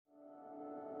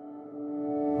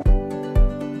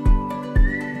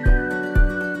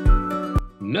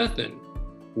nothing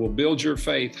will build your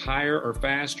faith higher or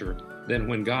faster than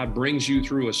when God brings you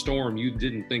through a storm you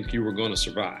didn't think you were going to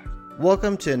survive.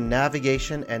 Welcome to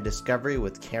Navigation and Discovery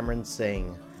with Cameron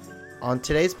Singh. On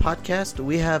today's podcast,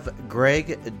 we have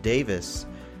Greg Davis.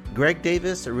 Greg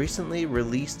Davis recently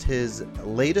released his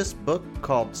latest book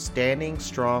called Standing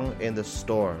Strong in the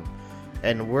Storm.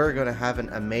 And we're going to have an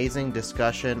amazing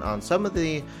discussion on some of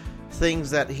the things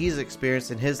that he's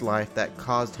experienced in his life that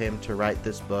caused him to write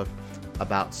this book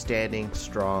about standing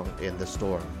strong in the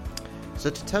storm.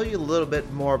 So to tell you a little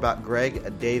bit more about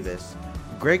Greg Davis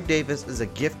is a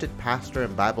gifted pastor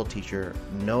and Bible teacher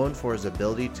known for his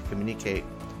ability to communicate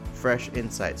fresh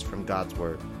insights from God's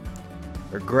Word.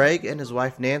 Greg and his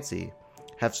wife Nancy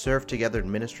have served together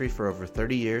in ministry for over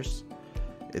 30 years.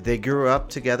 They grew up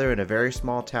together in a very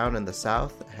small town in the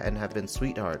South and have been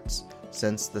sweethearts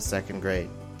since the second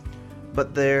grade.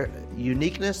 But their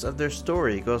uniqueness of their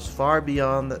story goes far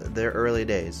beyond their early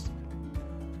days.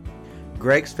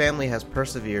 Greg's family has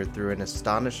persevered through an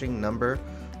astonishing number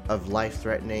of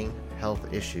life-threatening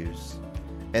health issues,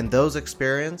 and those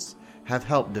experiences have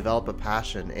helped develop a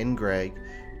passion in Greg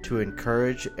to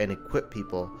encourage and equip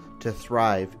people to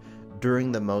thrive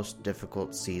during the most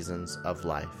difficult seasons of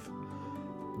life.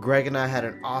 Greg and I had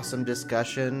an awesome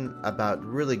discussion about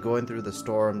really going through the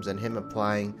storms and him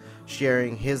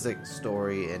sharing his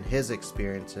story and his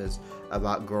experiences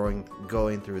about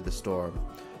going through the storm.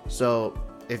 So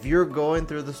if you're going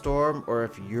through the storm, or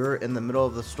if you're in the middle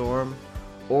of the storm,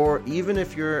 or even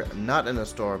if you're not in a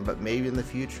storm, but maybe in the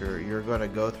future you're going to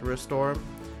go through a storm,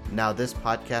 now this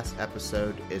podcast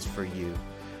episode is for you.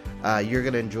 You're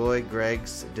going to enjoy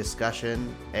Greg's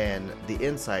discussion and the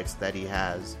insights that he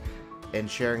has and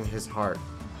sharing his heart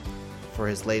for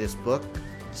his latest book,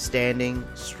 Standing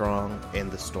Strong in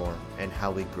the Storm, and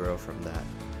how we grow from that.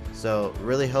 So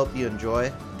really hope you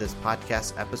enjoy this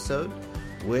podcast episode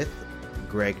with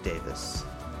Greg Davis.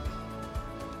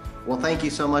 Well, thank you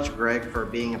so much, Greg, for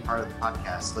being a part of the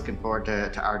podcast. Looking forward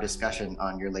to our discussion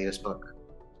on your latest book.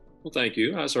 Well, thank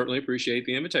you. I certainly appreciate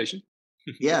the invitation.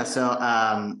 Yeah, so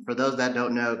for those that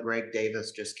don't know, Greg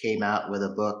Davis just came out with a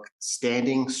book,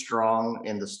 Standing Strong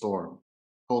in the Storm,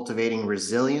 Cultivating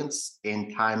Resilience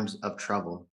in Times of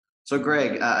Trouble. So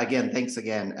Greg, again, thanks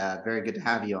again. Very good to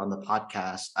have you on the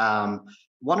podcast.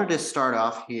 Wanted to start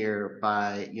off here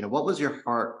by, what was your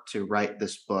heart to write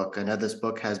this book? I know this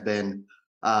book has been,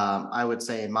 I would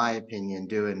say, in my opinion,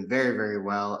 doing very, very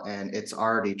well, and it's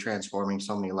already transforming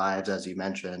so many lives, as you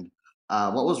mentioned.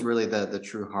 What was really the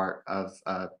true heart of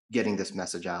getting this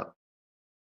message out?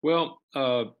 Well,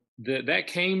 that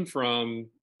came from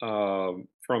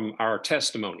our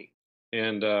testimony,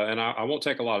 and I won't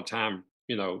take a lot of time,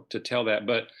 to tell that,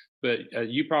 but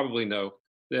you probably know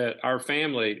that our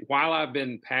family, while I've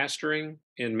been pastoring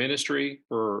in ministry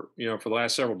for the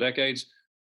last several decades,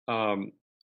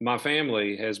 my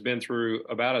family has been through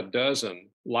about a dozen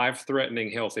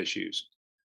life-threatening health issues.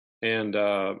 And,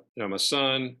 my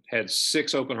son had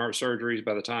 6 open heart surgeries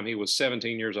by the time he was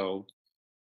 17 years old,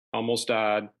 almost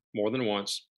died more than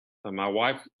once. My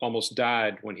wife almost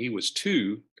died when he was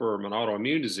 2 from an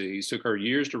autoimmune disease, took her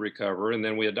years to recover. And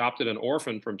then we adopted an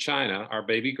orphan from China. Our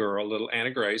baby girl, little Anna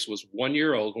Grace, was 1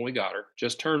 year old when we got her,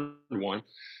 just turned 1.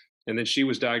 And then she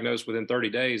was diagnosed within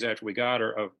 30 days after we got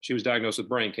her. She was diagnosed with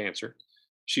brain cancer.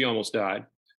 She almost died.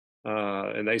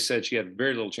 And they said she had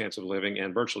very little chance of living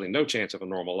and virtually no chance of a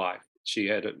normal life. She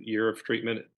had a year of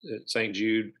treatment at St.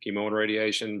 Jude, chemo and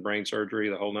radiation, brain surgery,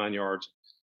 the whole 9 yards.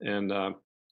 And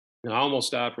I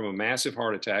almost died from a massive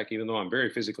heart attack, even though I'm very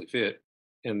physically fit.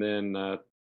 And then a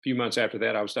few months after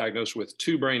that, I was diagnosed with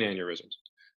 2 brain aneurysms.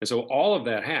 And so all of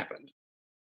that happened,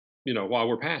 while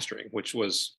we're pastoring, which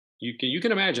was, you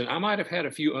can imagine, I might have had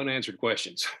a few unanswered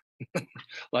questions.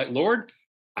 Like, Lord,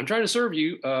 I'm trying to serve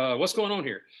you. What's going on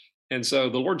here? And so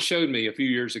the Lord showed me a few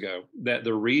years ago that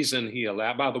the reason he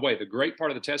allowed, by the way, the great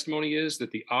part of the testimony is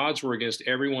that the odds were against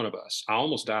every one of us. I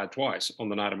almost died twice on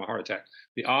the night of my heart attack.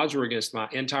 The odds were against my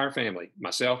entire family,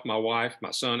 myself, my wife,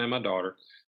 my son, and my daughter,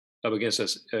 up against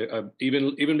us,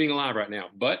 even being alive right now.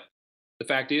 But the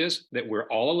fact is that we're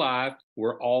all alive.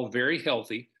 We're all very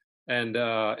healthy. And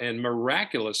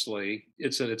miraculously,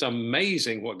 it's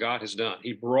amazing what God has done.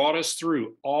 He brought us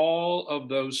through all of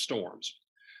those storms.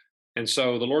 And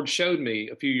so the Lord showed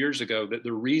me a few years ago that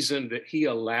the reason that he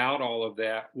allowed all of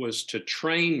that was to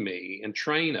train me and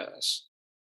train us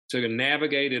to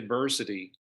navigate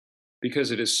adversity,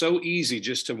 because it is so easy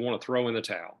just to want to throw in the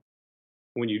towel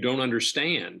when you don't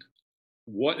understand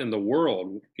what in the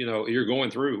world, you're going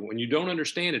through. When you don't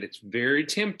understand it, it's very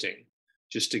tempting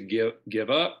just to give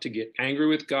up, to get angry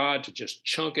with God, to just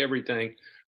chunk everything.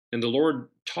 And the Lord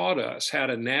taught us how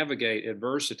to navigate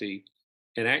adversity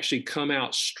and actually come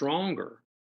out stronger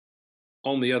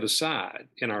on the other side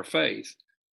in our faith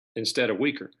instead of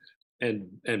weaker, and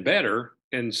better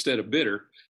instead of bitter.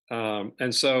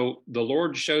 And so the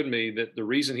Lord showed me that the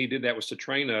reason He did that was to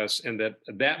train us, and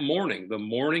that morning, the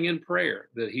morning in prayer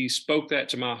that He spoke that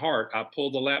to my heart, I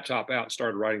pulled the laptop out and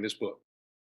started writing this book,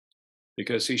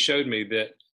 because He showed me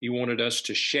that He wanted us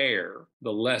to share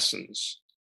the lessons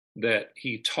that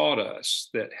He taught us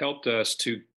that helped us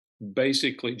to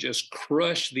basically just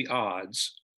crush the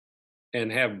odds and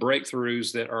have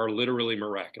breakthroughs that are literally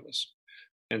miraculous.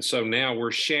 And so now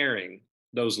we're sharing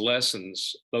those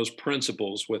lessons, those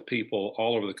principles with people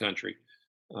all over the country.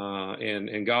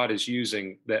 And God is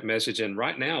using that message. And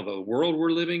right now, the world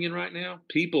we're living in right now,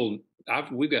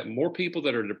 we've got more people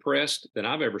that are depressed than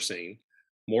I've ever seen,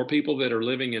 more people that are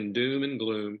living in doom and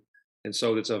gloom. And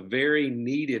so it's a very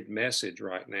needed message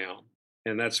right now.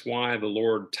 And that's why the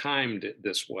Lord timed it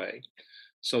this way.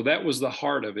 So that was the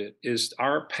heart of it. Is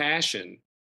our passion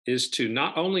is to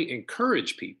not only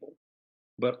encourage people,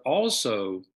 but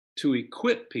also to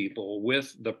equip people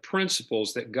with the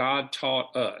principles that God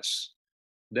taught us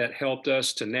that helped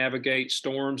us to navigate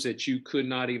storms that you could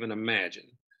not even imagine.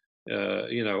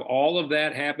 All of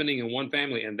that happening in one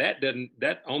family, and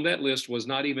that on that list was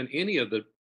not even any of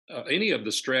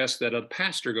the stress that a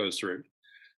pastor goes through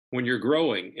when you're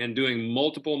growing and doing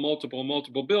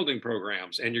multiple building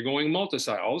programs, and you're going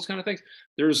multi-site, all those kind of things.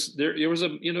 There was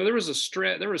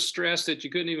stress that you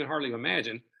couldn't even hardly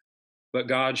imagine, but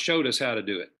God showed us how to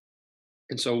do it.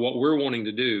 And so what we're wanting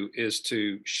to do is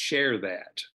to share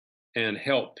that and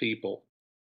help people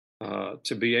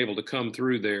to be able to come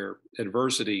through their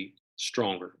adversity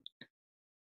stronger.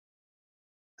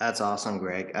 That's awesome,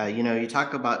 Greg. You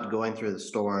talk about going through the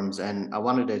storms, and I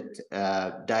wanted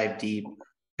to dive deep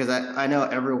because I know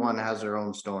everyone has their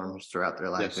own storms throughout their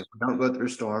life. Yes, If we don't go through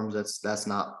storms, that's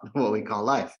not what we call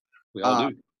life. we all Uh,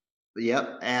 do.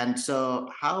 Yep. And so,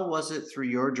 how was it through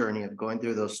your journey of going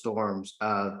through those storms,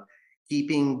 of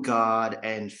keeping God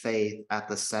and faith at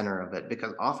the center of it?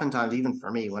 Because oftentimes, even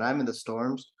for me, when I'm in the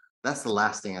storms, that's the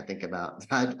last thing I think about.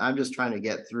 I'm just trying to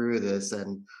get through this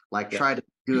and like Yeah. try to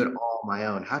do it all on my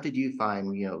own. How did you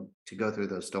find, to go through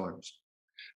those storms?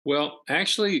 Well,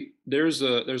 actually, there's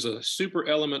a super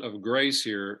element of grace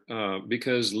here,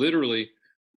 because literally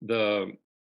the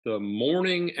the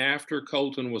morning after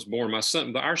Colton was born,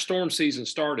 our storm season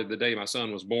started the day my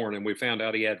son was born, and we found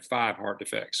out he had 5 heart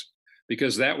defects,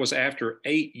 because that was after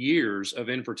 8 years of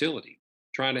infertility,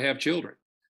 trying to have children.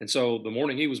 And so the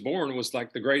morning he was born was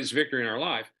like the greatest victory in our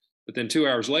life. But then 2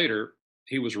 hours later,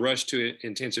 he was rushed to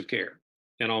intensive care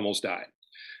and almost died.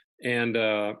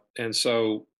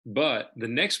 But the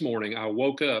next morning I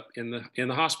woke up in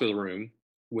the hospital room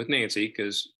with Nancy,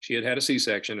 because she had had a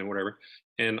C-section and whatever,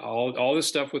 and all this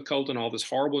stuff with Colton, all this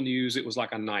horrible news. It was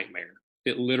like a nightmare.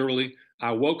 It literally.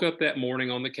 I woke up that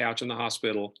morning on the couch in the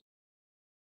hospital,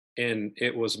 and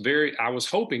it was very. I was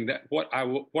hoping that what I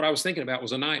was thinking about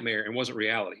was a nightmare and wasn't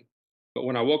reality. But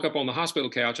when I woke up on the hospital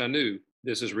couch, I knew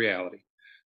this is reality.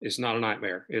 It's not a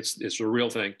nightmare. It's a real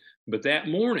thing. But that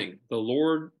morning, the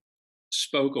Lord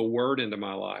spoke a word into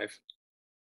my life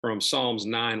from Psalms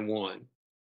 9:1,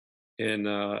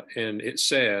 and it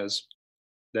says,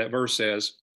 that verse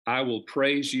says, "I will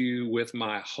praise you with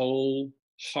my whole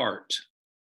heart."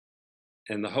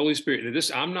 And the Holy Spirit. And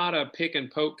this, I'm not a pick and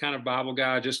poke kind of Bible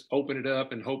guy. Just open it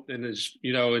up and hope, and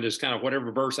just kind of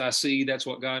whatever verse I see, that's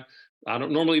what God. I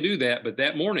don't normally do that, but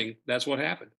that morning, that's what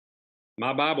happened.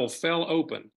 My Bible fell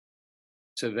open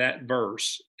to that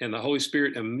verse, and the Holy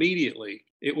Spirit immediately,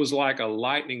 it was like a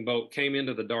lightning bolt came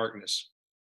into the darkness.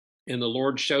 And the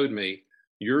Lord showed me,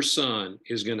 your son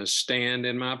is going to stand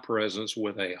in my presence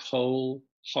with a whole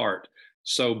heart.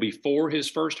 So before his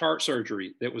first heart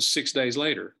surgery, that was 6 days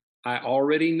later, I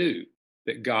already knew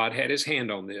that God had his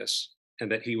hand on this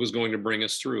and that he was going to bring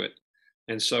us through it.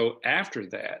 And so after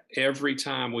that, every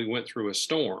time we went through a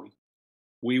storm,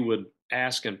 we would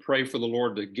ask and pray for the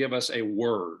Lord to give us a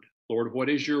word. Lord, what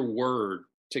is your word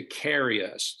to carry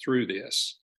us through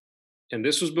this? And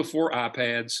this was before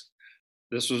iPads.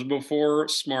 This was before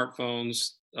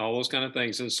smartphones, all those kind of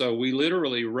things. And so we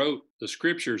literally wrote the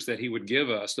scriptures that he would give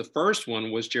us. The first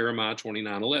one was Jeremiah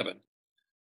 29:11.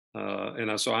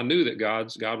 So I knew that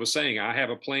God was saying, I have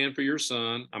a plan for your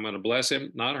son. I'm going to bless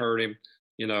him, not hurt him.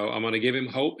 I'm going to give him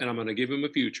hope, and I'm going to give him a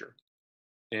future.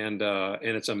 And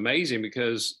it's amazing,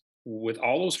 because with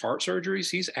all those heart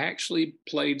surgeries, he's actually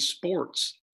played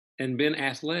sports and been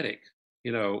athletic,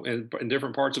 in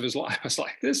different parts of his life. I was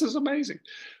like, this is amazing.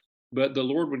 But the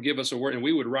Lord would give us a word, and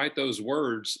we would write those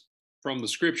words from the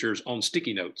scriptures on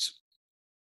sticky notes.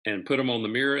 and put them on the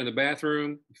mirror in the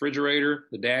bathroom, refrigerator,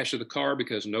 the dash of the car,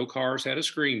 because no cars had a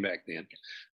screen back then.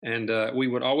 And we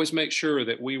would always make sure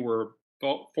that we were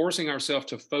forcing ourselves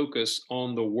to focus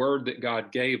on the word that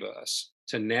God gave us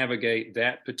to navigate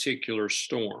that particular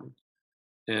storm.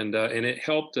 And it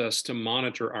helped us to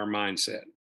monitor our mindset.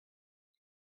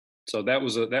 So that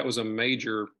was a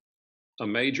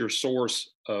major source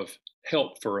of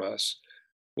help for us,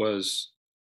 was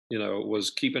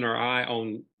was keeping our eye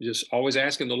on, just always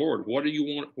asking the Lord, what do you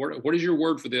want? What is your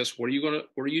word for this? What are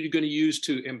you gonna use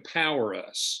to empower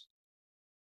us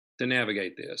to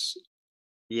navigate this?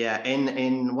 Yeah,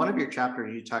 in one of your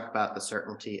chapters, you talk about the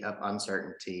certainty of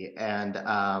uncertainty, and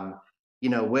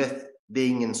with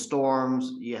being in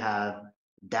storms, you have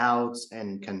doubts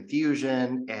and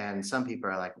confusion, and some people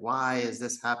are like, "Why is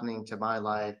this happening to my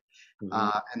life?"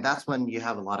 Mhm. And that's when you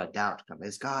have a lot of doubt come.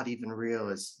 Is God even real?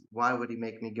 Is Why would He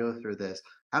make me go through this?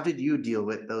 How did you deal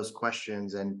with those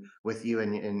questions and with you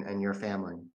and your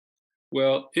family?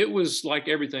 Well, it was like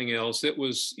everything else. It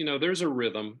was, there's a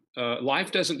rhythm.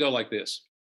 Life doesn't go like this.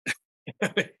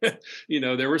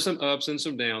 There were some ups and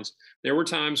some downs. There were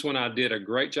times when I did a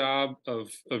great job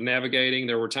of navigating.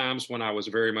 There were times when I was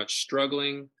very much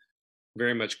struggling,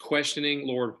 very much questioning,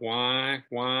 Lord, why?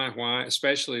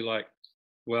 Especially like,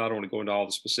 well, I don't want to go into all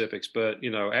the specifics, but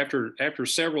after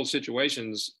several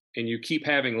situations, and you keep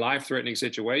having life-threatening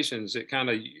situations, it kind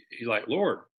of, you're like,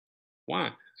 Lord,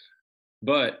 why?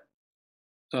 But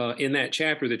in that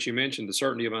chapter that you mentioned, the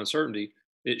certainty of uncertainty,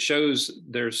 it shows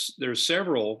there's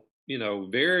several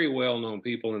very well known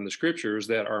people in the scriptures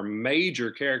that are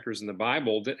major characters in the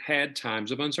Bible that had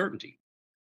times of uncertainty,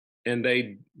 and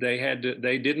they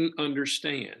didn't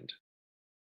understand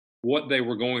what they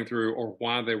were going through or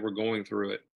why they were going through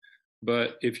it.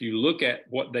 But if you look at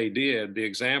what they did, the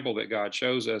example that God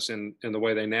shows us in the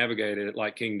way they navigated it,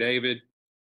 like King David,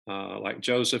 like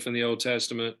Joseph in the Old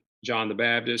Testament, John the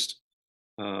Baptist,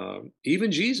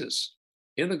 even Jesus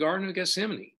in the Garden of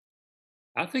Gethsemane.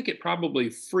 I think it probably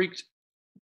freaked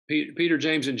Peter,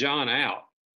 James, and John out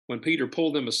when Peter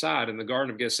pulled them aside in the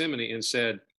Garden of Gethsemane and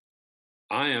said,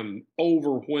 I am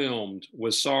overwhelmed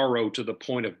with sorrow to the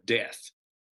point of death.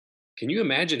 Can you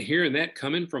imagine hearing that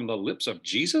coming from the lips of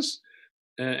Jesus?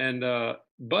 But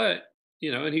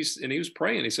and he was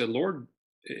praying. He said, Lord,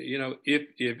 if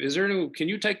is there any, can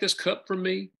you take this cup from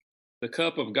me, the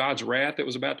cup of God's wrath that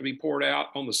was about to be poured out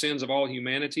on the sins of all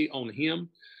humanity on him?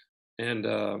 And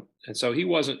so he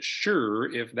wasn't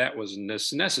sure if that was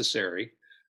necessary,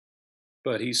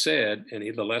 but he said,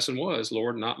 the lesson was,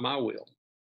 Lord, not my will,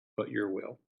 but your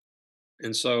will.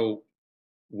 And so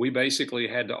we basically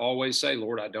had to always say,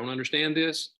 Lord, I don't understand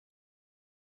this,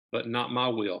 but not my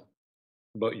will,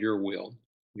 but your will.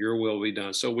 Your will be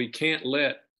done. So we can't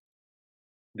let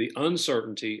the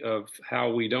uncertainty of how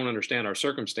we don't understand our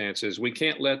circumstances, we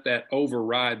can't let that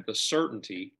override the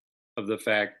certainty of the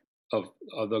fact of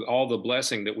all the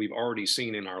blessing that we've already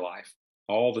seen in our life,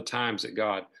 all the times that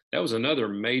God, that was another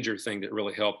major thing that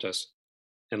really helped us.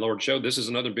 And Lord showed, this is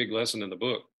another big lesson in the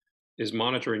book, is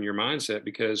monitoring your mindset,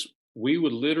 because we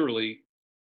would literally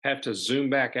have to zoom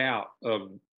back out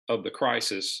of the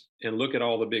crisis and look at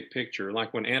all the big picture.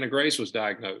 Like when Anna Grace was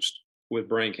diagnosed with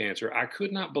brain cancer, I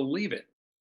could not believe it.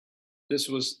 This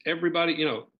was everybody,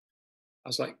 I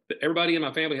was like, everybody in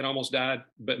my family had almost died,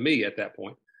 but me at that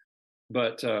point.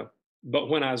 But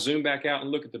when I zoom back out and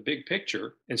look at the big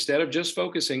picture, instead of just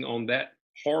focusing on that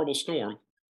horrible storm,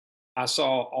 I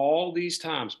saw all these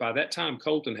times. By that time,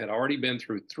 Colton had already been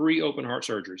through 3 open heart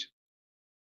surgeries,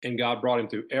 and God brought him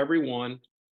through every one,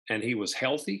 and he was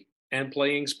healthy and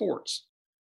playing sports.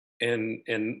 And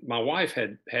my wife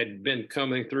had been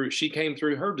coming through. She came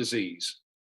through her disease,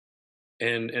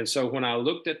 and so when I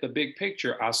looked at the big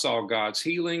picture, I saw God's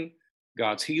healing,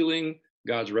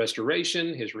 God's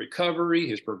restoration, his recovery,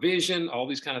 his provision, all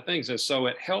these kind of things. And so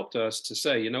it helped us to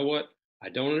say, you know what? I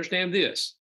don't understand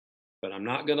this, but I'm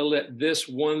not going to let this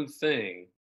one thing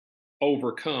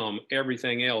overcome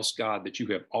everything else, God, that you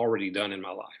have already done in my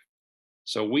life.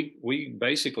 So we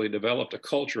basically developed a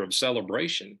culture of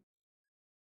celebration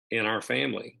in our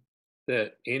family,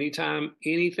 that anytime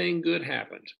anything good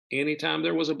happened, anytime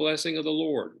there was a blessing of the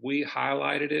Lord, we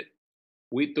highlighted it,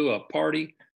 we threw a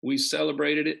party, we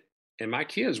celebrated it. And my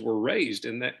kids were raised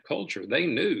in that culture. They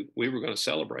knew we were going to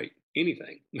celebrate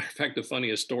anything. Matter of fact, the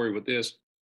funniest story with this,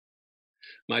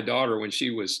 my daughter, when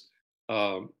she was,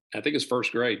 I think it's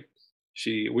first grade,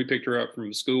 we picked her up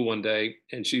from school one day,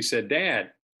 and she said,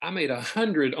 Dad, I made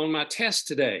 100 on my test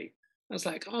today. I was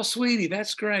like, oh, sweetie,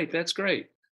 that's great. That's great.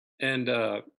 And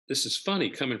this is funny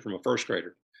coming from a first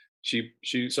grader.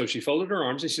 So she folded her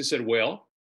arms and she said, well,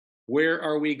 where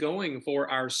are we going for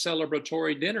our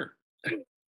celebratory dinner? I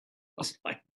was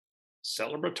like,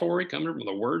 celebratory coming from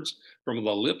the words from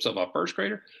the lips of a first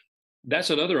grader?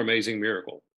 That's another amazing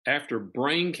miracle. After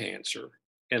brain cancer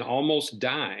and almost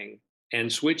dying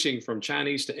and switching from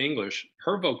Chinese to English,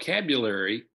 her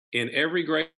vocabulary in every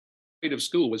grade of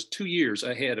school was 2 years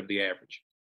ahead of the average.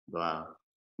 Wow.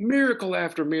 Miracle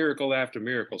after miracle after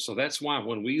miracle. So that's why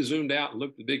when we zoomed out and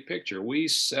looked at the big picture, we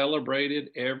celebrated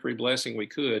every blessing we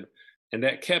could. And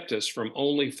that kept us from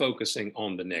only focusing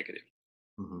on the negative.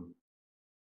 Mhm.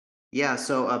 Yeah,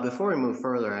 so before we move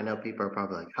further, I know people are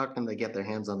probably like, how can they get their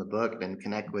hands on the book and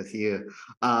connect with you?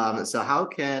 So how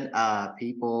can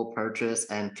people purchase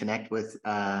and connect with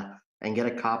and get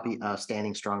a copy of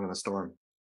Standing Strong in the Storm?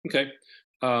 Okay.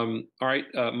 All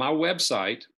right. My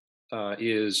website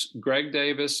is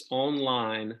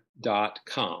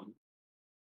gregdavisonline.com.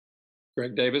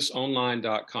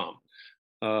 gregdavisonline.com.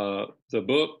 The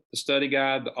book, the study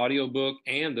guide, the audio book,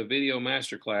 and the video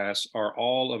masterclass are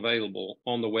all available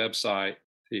on the website.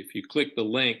 If you click the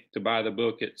link to buy the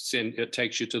book, it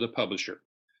takes you to the publisher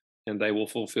and they will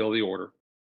fulfill the order.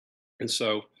 And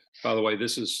so, by the way,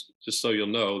 this is just so you'll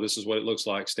know, this is what it looks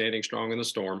like standing strong in the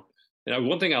storm. And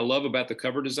one thing I love about the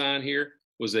cover design here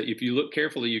was that if you look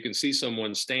carefully, you can see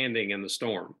someone standing in the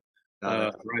storm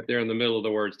Got it. right there in the middle of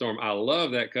the word storm. I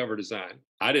love that cover design.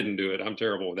 I didn't do it. I'm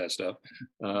terrible with that stuff.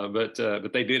 But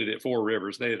they did it at Four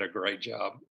Rivers. They did a great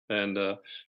job. And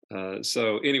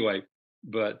so anyway,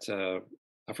 but I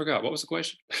forgot what was the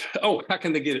question. Oh, how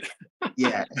can they get it?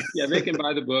 Yeah. Yeah, they can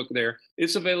buy the book there.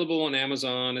 It's available on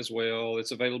Amazon as well. It's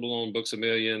available on Books a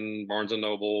Million, Barnes and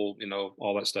Noble,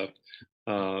 all that stuff.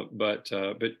 But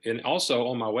and also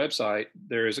on my website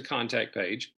there is a contact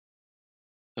page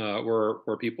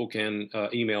where people can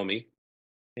email me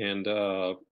and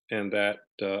that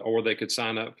or they could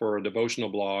sign up for a devotional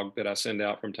blog that I send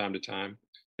out from time to time.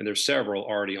 And there's several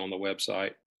already on the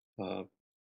website. Uh,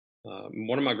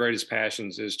 one of my greatest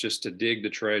passions is just to dig the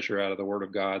treasure out of the Word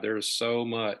of God. There is so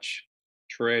much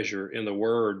treasure in the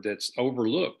Word that's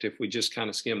overlooked if we just kind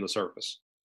of skim the surface.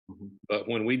 Mhm. But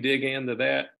when we dig into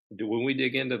that, when we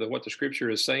dig into what the Scripture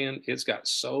is saying, it's got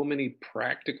so many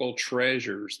practical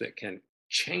treasures that can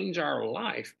change our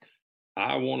life.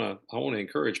 I want to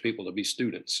encourage people to be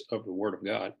students of the Word of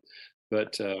God.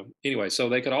 But anyway, so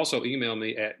they could also email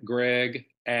me at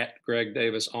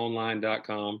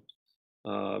greg@gregdavisonline.com.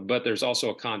 But there's also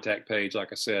a contact page,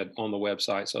 like I said, on the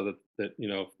website, so that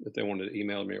if they wanted to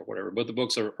email me or whatever. But the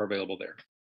books are available there.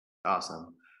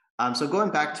 Awesome. So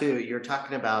going back to you're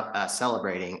talking about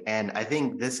celebrating, and I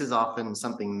think this is often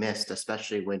something missed,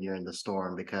 especially when you're in the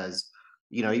storm, because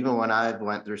even when I've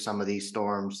went through some of these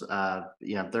storms,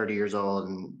 I'm 30 years old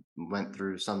and went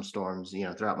through some storms,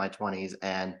 throughout my 20s,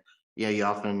 and you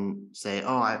often say,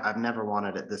 "Oh, I've never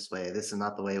wanted it this way. This is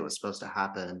not the way it was supposed to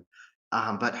happen."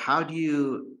 But how do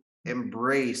you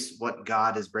embrace what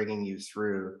God is bringing you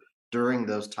through during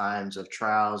those times of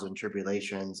trials and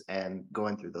tribulations and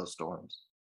going through those storms?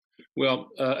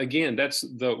 Well, again, that's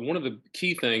the one of the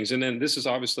key things, and then this is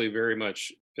obviously very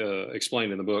much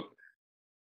explained in the book.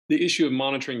 The issue of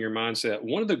monitoring your mindset.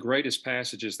 One of the greatest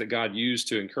passages that God used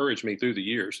to encourage me through the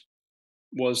years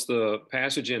was the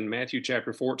passage in Matthew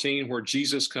chapter 14, where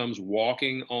Jesus comes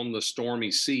walking on the stormy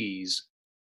seas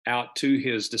out to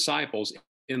his disciples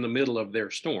in the middle of their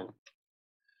storm.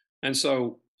 And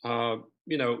so,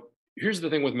 here's the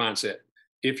thing with mindset.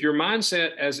 If your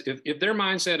mindset as if their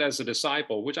mindset as a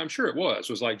disciple, which I'm sure it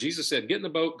was like Jesus said, get in the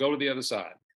boat, go to the other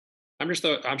side.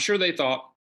 I'm sure they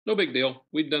thought, no big deal.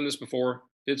 We've done this before.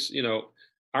 It's,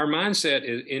 our mindset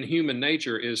in human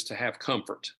nature is to have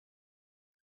comfort.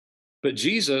 But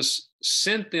Jesus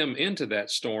sent them into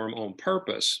that storm on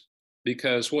purpose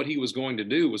because what he was going to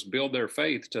do was build their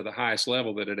faith to the highest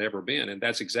level that it had ever been. And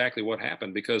that's exactly what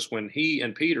happened, because when he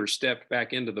and Peter stepped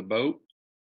back into the boat,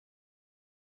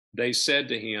 they said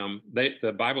to him,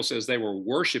 the Bible says they were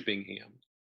worshiping him.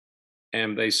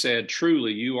 And they said,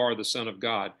 truly, you are the Son of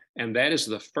God. And that is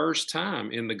the first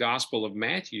time in the Gospel of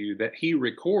Matthew that he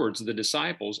records the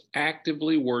disciples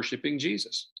actively worshiping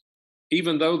Jesus,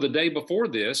 even though the day before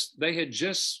this, they had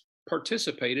just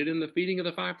participated in the feeding of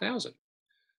the 5,000.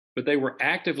 But they were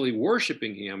actively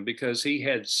worshiping him because he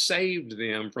had saved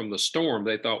them from the storm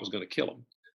they thought was going to kill them.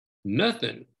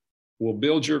 Nothing will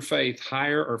build your faith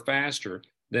higher or faster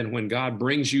than when God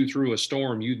brings you through a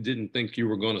storm you didn't think you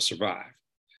were going to survive.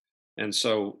 And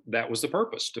so that was the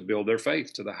purpose, to build their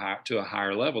faith to a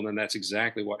higher level. And that's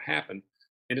exactly what happened.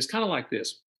 And it's kind of like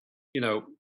this,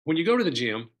 when you go to the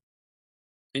gym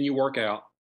and you work out,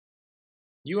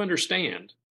 you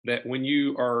understand that when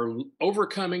you are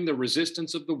overcoming the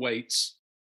resistance of the weights,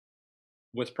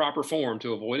 with proper form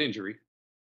to avoid injury,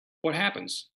 what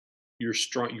happens? You're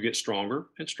strong, you get stronger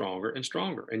and stronger and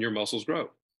stronger, and your muscles grow.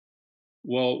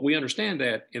 Well, we understand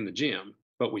that in the gym,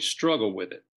 but we struggle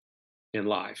with it in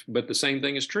life. But the same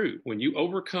thing is true. When you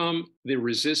overcome the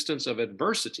resistance of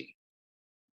adversity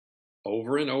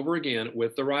over and over again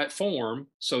with the right form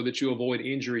so that you avoid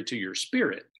injury to your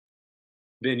spirit,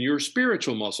 then your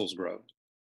spiritual muscles grow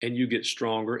and you get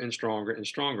stronger and stronger and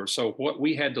stronger. So what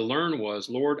we had to learn was,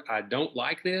 Lord, I don't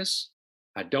like this.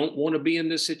 I don't want to be in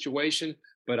this situation,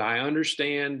 but I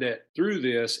understand that through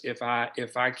this, if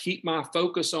I keep my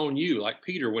focus on you, like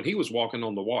Peter when he was walking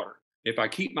on the water, if I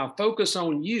keep my focus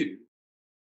on you,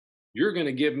 you're going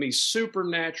to give me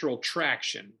supernatural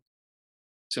traction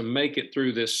to make it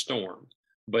through this storm.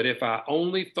 But if I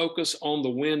only focus on the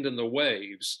wind and the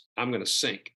waves, I'm going to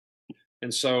sink.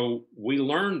 And so we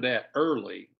learned that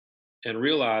early and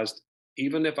realized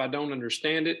even if I don't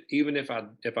understand it, even if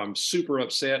I'm super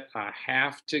upset, I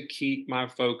have to keep my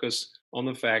focus on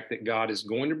the fact that God is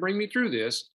going to bring me through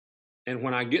this. And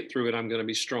when I get through it, I'm going to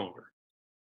be stronger.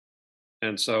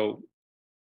 And so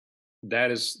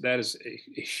that is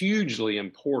hugely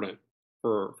important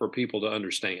for people to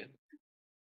understand.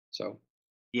 So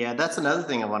Yeah, that's another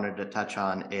thing I wanted to touch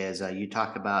on is you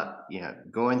talk about,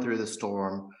 going through the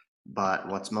storm, but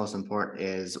what's most important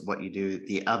is what you do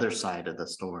the other side of the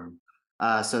storm.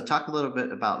 So talk a little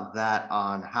bit about that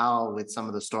on how with some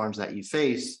of the storms that you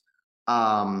face,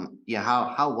 how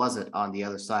was it on the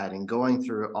other side and going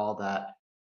through all that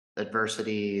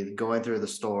adversity, going through the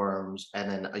storms, and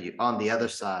then on the other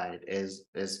side is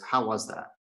how was that?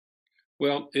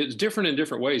 well, it's different in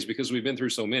different ways because we've been through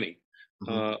so many.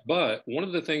 Hmm. But one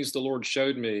of the things the Lord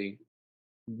showed me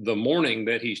the morning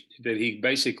that he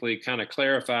basically kind of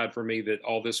clarified for me that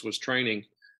all this was training.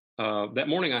 That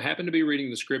morning, I happened to be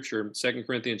reading the scripture, 2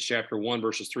 Corinthians chapter 1,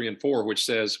 verses 3 and 4, which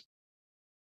says,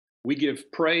 "We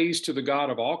give praise to the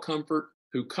God of all comfort,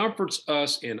 who comforts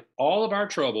us in all of our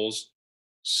troubles,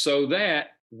 so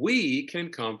that we can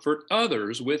comfort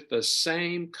others with the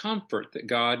same comfort that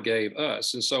God gave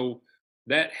us." And so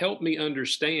that helped me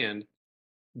understand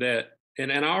that,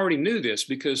 and I already knew this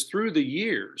because through the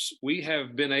years we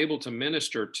have been able to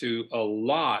minister to a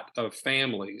lot of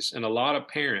families and a lot of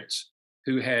parents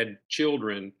who had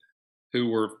children who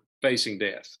were facing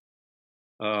death,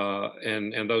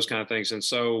 and those kind of things. And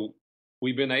so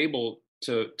we've been able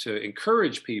to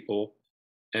encourage people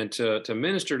and to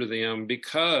minister to them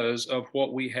because of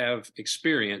what we have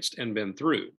experienced and been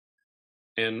through.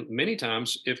 And many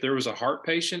times, if there was a heart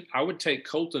patient, I would take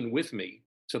Colton with me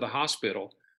to the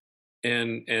hospital,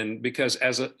 and because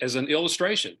as an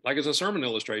illustration, like as a sermon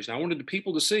illustration, I wanted the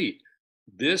people to see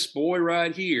this boy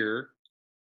right here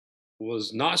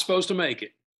was not supposed to make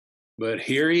it, but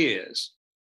here he is,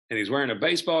 and he's wearing a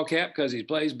baseball cap because he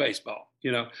plays baseball.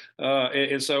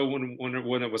 And so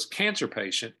when it was cancer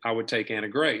patient, I would take Anna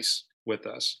Grace with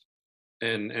us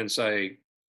and say,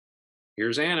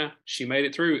 "Here's Anna. She made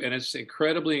it through." And it's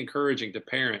incredibly encouraging to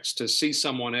parents to see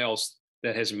someone else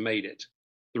that has made it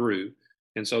through.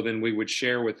 And so then we would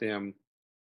share with them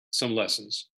some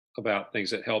lessons about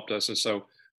things that helped us. And so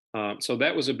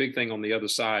that was a big thing on the other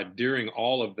side during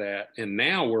all of that. And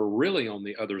now we're really on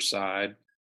the other side,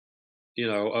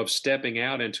 of stepping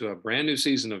out into a brand new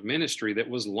season of ministry that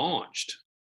was launched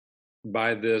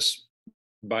by this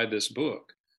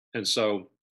book. And so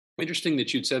interesting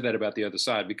that you'd said that about the other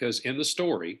side, because in the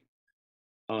story,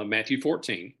 Matthew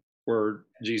 14, where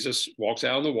Jesus walks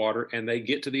out on the water and they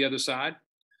get to the other side,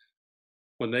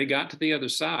 when they got to the other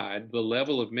side, the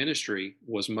level of ministry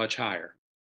was much higher.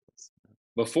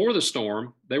 Before the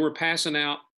storm, they were passing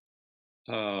out,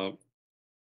 uh,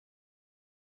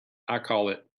 I call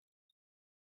it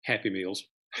Happy Meals,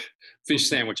 fish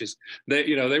sandwiches.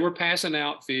 They were passing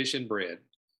out fish and bread,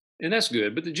 and that's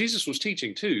good. But Jesus was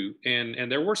teaching too,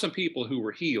 and there were some people who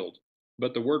were healed.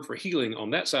 But the word for healing on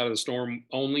that side of the storm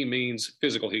only means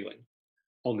physical healing.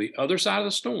 On the other side of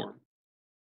the storm,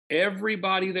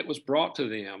 everybody that was brought to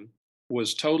them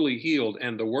was totally healed.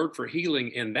 And the word for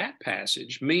healing in that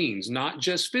passage means not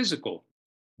just physical,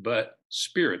 but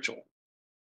spiritual.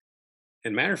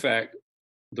 And matter of fact,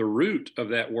 the root of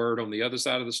that word on the other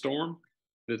side of the storm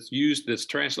that's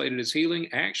translated as healing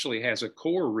actually has a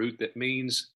core root that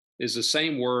means is the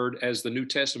same word as the New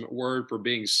Testament word for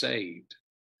being saved.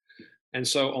 And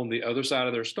so on the other side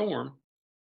of their storm,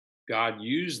 God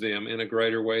used them in a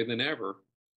greater way than ever.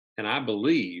 And I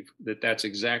believe that that's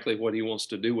exactly what he wants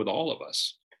to do with all of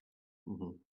us.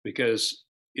 Hmm. Because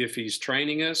if he's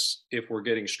training us, if we're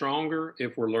getting stronger,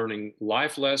 if we're learning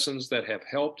life lessons that have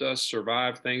helped us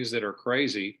survive things that are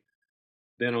crazy,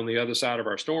 then on the other side of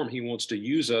our storm, he wants to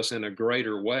use us in a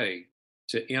greater way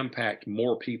to impact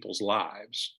more people's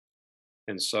lives.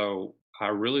 And so I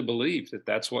really believe that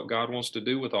that's what God wants to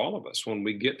do with all of us when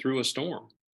we get through a storm.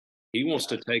 He wants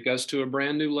to take us to a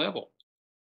brand new level,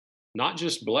 not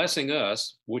just blessing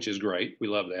us, which is great. We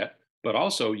love that, but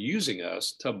also using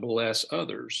us to bless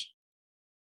others.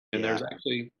 And there's Yeah.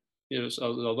 actually, a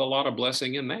lot of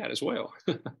blessing in that as well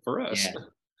for us. Yeah.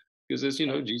 Because as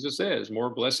Jesus says, more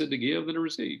blessed to give than to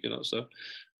receive. So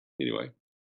anyway.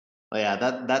 Oh yeah,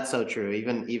 that's so true.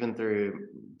 Even through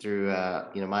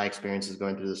my experiences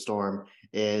going through the storm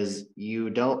is you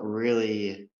don't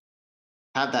really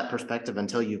have that perspective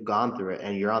until you've gone through it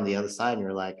and you're on the other side and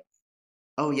you're like,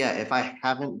 oh yeah, if I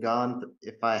hadn't gone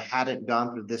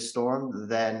through this storm,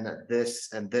 then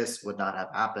this and this would not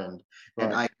have happened,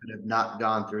 and Right. I could have not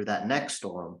gone through that next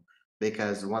storm.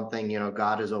 Because one thing,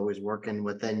 God is always working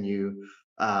within you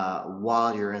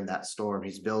while you're in that storm.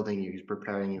 He's building you. He's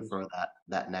preparing you for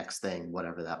that next thing,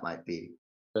 whatever that might be.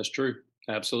 That's true.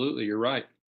 Absolutely. You're right.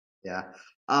 Yeah.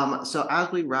 So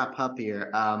as we wrap up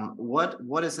here,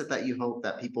 what is it that you hope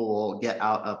that people will get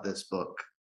out of this book?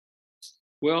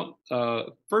 Well,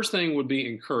 first thing would be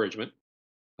encouragement.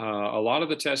 A lot of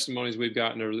the testimonies we've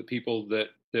gotten are the people that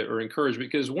are encouraged,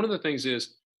 because one of the things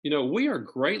is, we are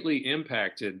greatly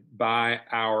impacted by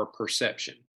our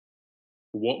perception,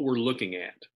 what we're looking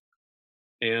at,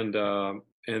 and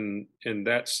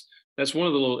that's one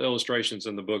of the little illustrations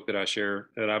in the book that I share,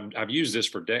 that I've used this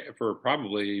for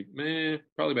probably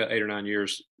about 8 or 9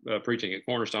 years, preaching at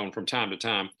Cornerstone from time to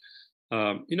time.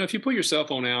 If you put your cell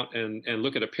phone out and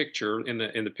look at a picture in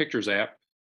the Pictures app.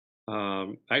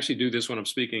 I actually do this when I'm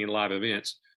speaking in live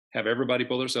events. Have everybody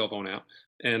pull their cell phone out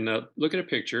and look at a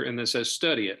picture, and then says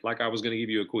study it, like I was going to give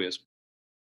you a quiz.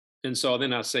 And so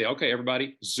then I say, okay,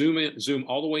 everybody, zoom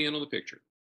all the way in on the picture.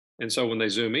 And so when they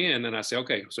zoom in, then I say,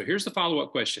 okay, so here's the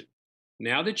follow-up question.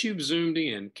 Now that you've zoomed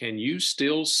in, can you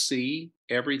still see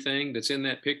everything that's in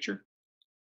that picture?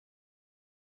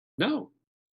 No.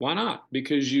 Why not?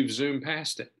 Because you've zoomed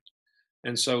past it.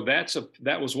 And so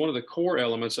that was one of the core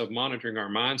elements of monitoring our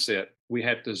mindset. We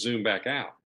have to zoom back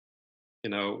out.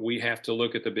 We have to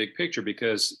look at the big picture,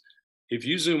 because if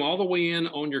you zoom all the way in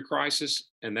on your crisis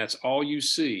and that's all you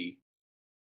see,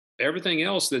 everything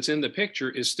else that's in the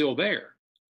picture is still there,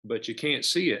 but you can't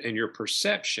see it, and your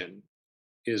perception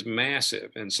is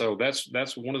massive. And so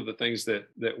that's one of the things that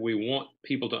we want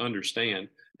people to understand.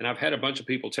 And I've had a bunch of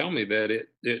people tell me that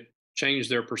it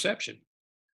changed their perception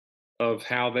of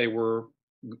what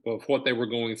they were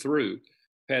going through.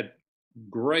 Had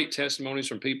great testimonies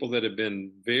from people that have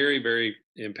been very, very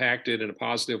impacted in a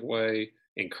positive way,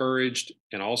 encouraged,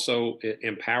 and also it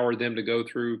empowered them to go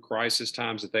through crisis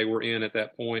times that they were in at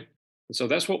that point. And so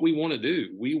that's what we want to do.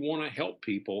 We want to help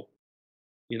people,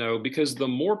 because the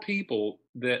more people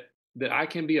that I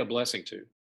can be a blessing to,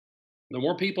 the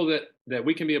more people that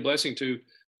we can be a blessing to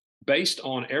based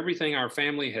on everything our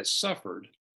family has suffered,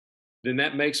 then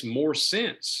that makes more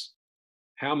sense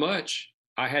how much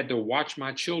I had to watch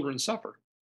my children suffer.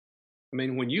 I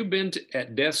mean, when you've been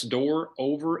at death's door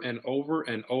over and over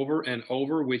and over and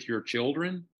over with your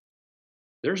children,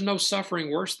 there's no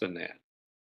suffering worse than that.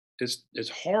 It's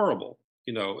horrible,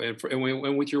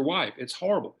 and with your wife, it's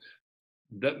horrible.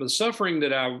 The suffering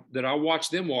that I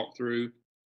watched them walk through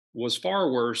was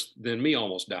far worse than me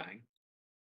almost dying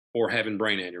or having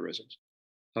brain aneurysms.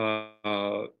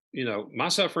 My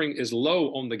suffering is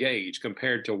low on the gauge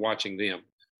compared to watching them,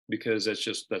 because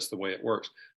that's the way it works.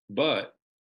 But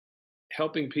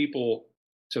helping people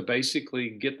to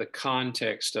basically get the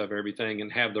context of everything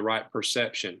and have the right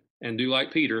perception, and do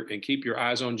like Peter and keep your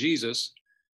eyes on Jesus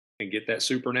and get that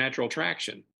supernatural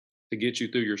traction to get you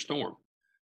through your storm.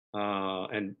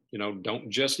 And don't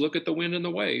just look at the wind and the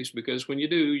waves, because when you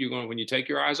do, when you take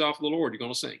your eyes off the Lord, you're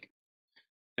going to sink.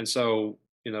 And so,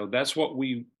 that's what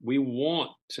we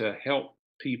want to help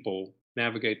people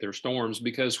navigate their storms,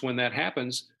 because when that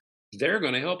happens, they're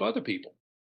going to help other people,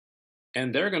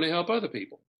 and they're going to help other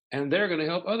people, and they're going to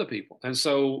help other people. And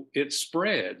so it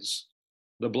spreads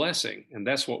the blessing. And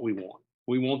that's what we want.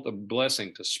 We want the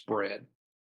blessing to spread.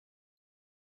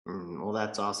 Well,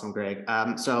 that's awesome, Greg.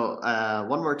 So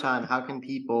one more time, how can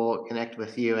people connect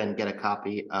with you and get a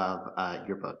copy of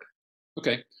your book?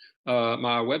 Okay.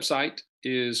 My website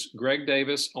is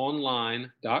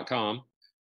gregdavisonline.com.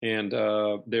 And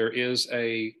there is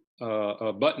a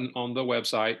button on the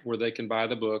website where they can buy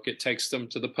the book. It takes them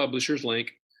to the publisher's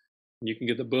link. You can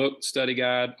get the book, study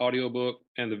guide, audiobook,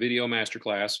 and the video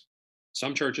masterclass.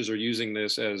 Some churches are using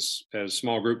this as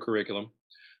small group curriculum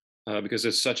because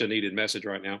it's such a needed message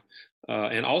right now.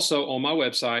 And also on my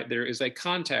website, there is a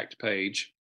contact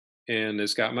page and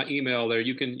it's got my email there.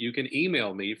 You can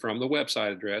email me from the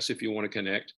website address if you want to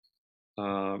connect.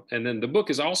 And then the book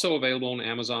is also available on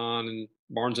Amazon and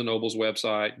Barnes and Noble's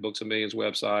website, Books a Million's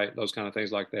website, those kind of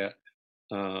things like that.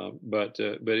 But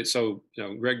it's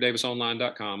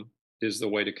GregDavisOnline.com is the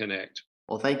way to connect.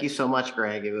 Well, thank you so much,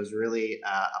 Greg. It was really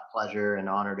a pleasure and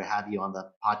honor to have you on the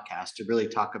podcast to really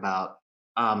talk about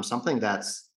something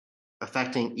that's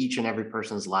affecting each and every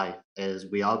person's life. As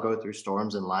we all go through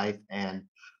storms in life, and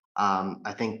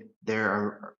I think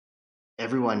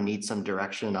everyone needs some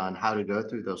direction on how to go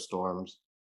through those storms.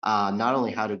 Not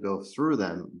only how to go through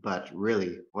them, but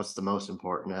really what's the most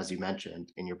important, as you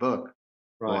mentioned in your book,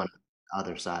 Right. on the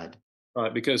other side.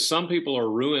 Right, because some people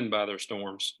are ruined by their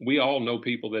storms. We all know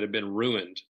people that have been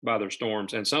ruined by their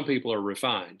storms, and some people are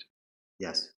refined.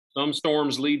 Yes. Some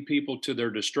storms lead people to their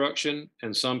destruction,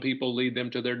 and some people lead them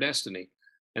to their destiny.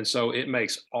 And so it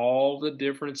makes all the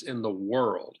difference in the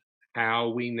world how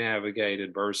we navigate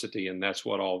adversity, and that's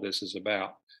what all this is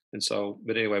about. And so,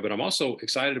 but anyway, but I'm also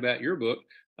excited about your book,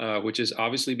 which is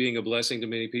obviously being a blessing to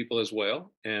many people as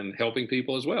well and helping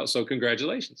people as well. So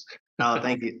congratulations. Oh,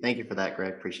 thank you for that,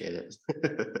 Greg. Appreciate it.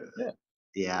 Yeah.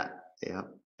 Yeah, yeah.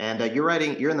 And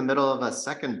you're in the middle of a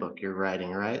second book you're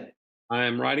writing, right? I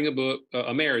am writing a book,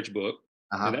 a marriage book.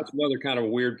 And Uh-huh. that's another kind of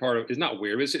weird part of it's not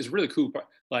weird, it's really cool part.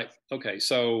 Like, okay,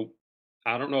 so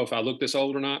I don't know if I look this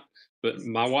old or not, but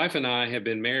my wife and I have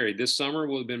been married. This summer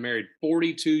we'll have been married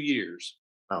 42 years.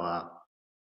 Oh, wow.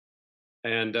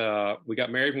 And we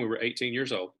got married when we were 18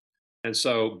 years old. And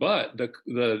so, but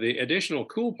the additional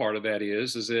cool part of that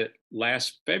is that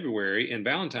last February in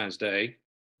Valentine's Day,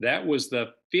 that was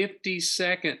the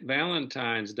 52nd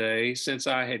Valentine's Day since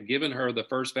I had given her the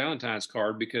first Valentine's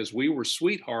card, because we were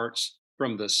sweethearts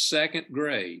from the second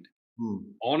grade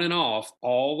Hmm. on and off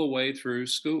all the way through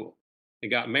school, and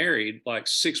got married like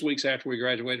 6 weeks after we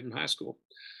graduated from high school.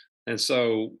 And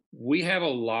so we have a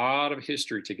lot of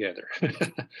history together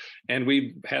and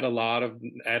we've had a lot of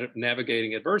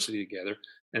navigating adversity together.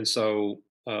 And so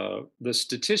the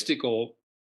statistical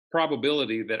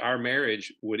probability that our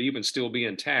marriage would even still be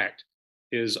intact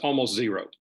is almost zero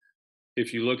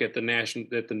if you look at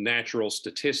the natural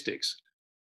statistics.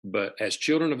 But as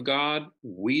children of God,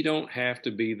 we don't have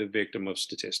to be the victim of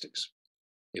statistics.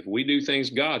 If we do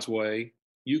things God's way,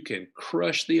 you can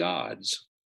crush the odds.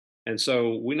 And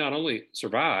so we not only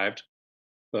survived,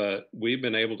 but we've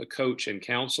been able to coach and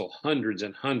counsel hundreds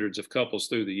and hundreds of couples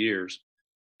through the years.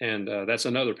 And that's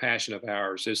another passion of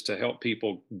ours, is to help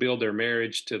people build their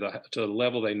marriage to the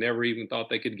level they never even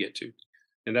thought they could get to.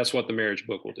 And that's what the marriage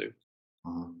book will do.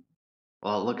 Mhm.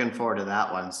 Well, looking forward to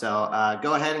that one. So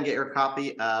go ahead and get your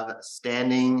copy of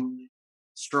Standing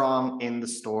Strong in the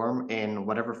Storm in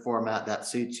whatever format that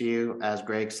suits you. As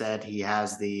Greg said, he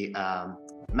has the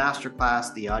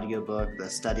masterclass, the audiobook, the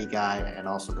study guide, and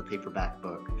also the paperback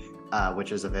book,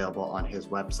 which is available on his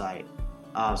website.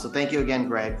 So thank you again,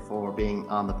 Greg, for being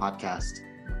on the podcast.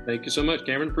 Thank you so much,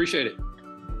 Cameron. Appreciate it.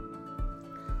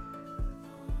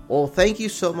 Well, thank you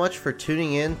so much for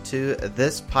tuning in to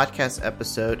this podcast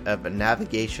episode of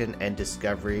Navigation and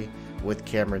Discovery with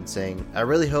Cameron Singh. I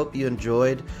really hope you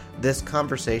enjoyed this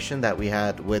conversation that we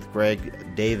had with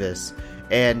Greg Davis.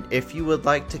 And if you would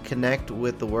like to connect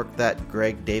with the work that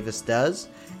Greg Davis does,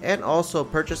 and also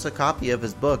purchase a copy of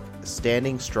his book,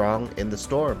 Standing Strong in the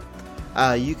Storm,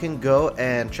 you can go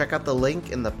and check out the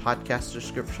link in the podcast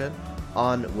description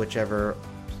on whichever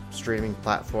streaming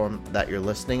platform that you're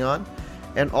listening on.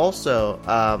 And also,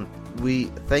 we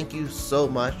thank you so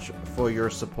much for your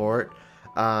support.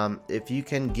 If you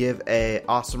can give an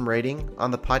awesome rating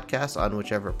on the podcast on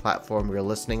whichever platform you're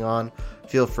listening on,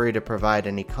 feel free to provide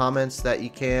any comments that you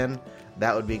can.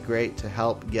 That would be great to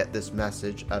help get this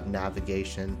message of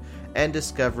navigation and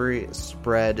discovery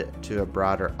spread to a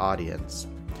broader audience.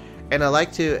 And I'd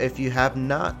like to, if you have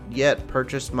not yet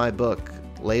purchased my book,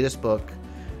 latest book,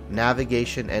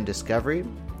 Navigation and Discovery,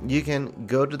 you can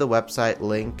go to the website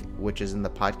link, which is in the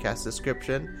podcast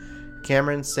description,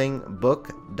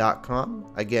 CameronSinghBook.com.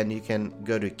 Again, you can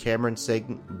go to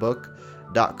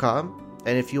CameronSinghBook.com.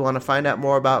 And if you want to find out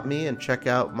more about me and check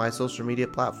out my social media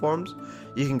platforms,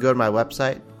 you can go to my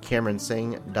website,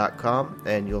 CameronSingh.com,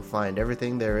 and you'll find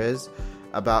everything there is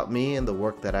about me and the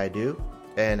work that I do.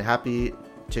 And happy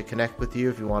to connect with you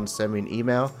if you want to send me an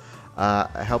email.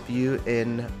 Help you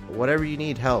in whatever you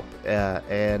need help,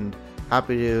 and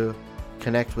happy to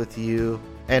connect with you.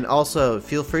 And also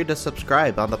feel free to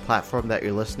subscribe on the platform that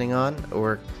you're listening on.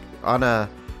 We're on a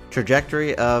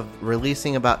trajectory of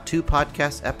releasing about 2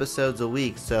 podcast episodes a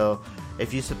week, so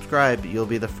if you subscribe, you'll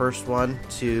be the first one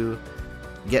to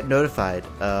get notified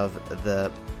of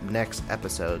the next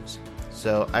episodes.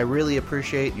 So I really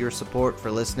appreciate your support for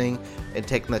listening and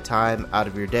taking the time out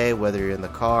of your day, whether you're in the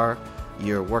car,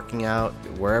 you're working out,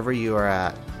 wherever you are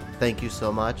at. Thank you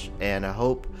so much, and I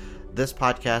hope this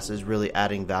podcast is really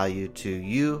adding value to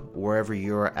you wherever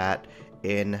you're at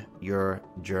in your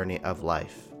journey of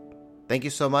life. Thank you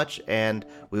so much, and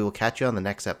we will catch you on the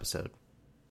next episode.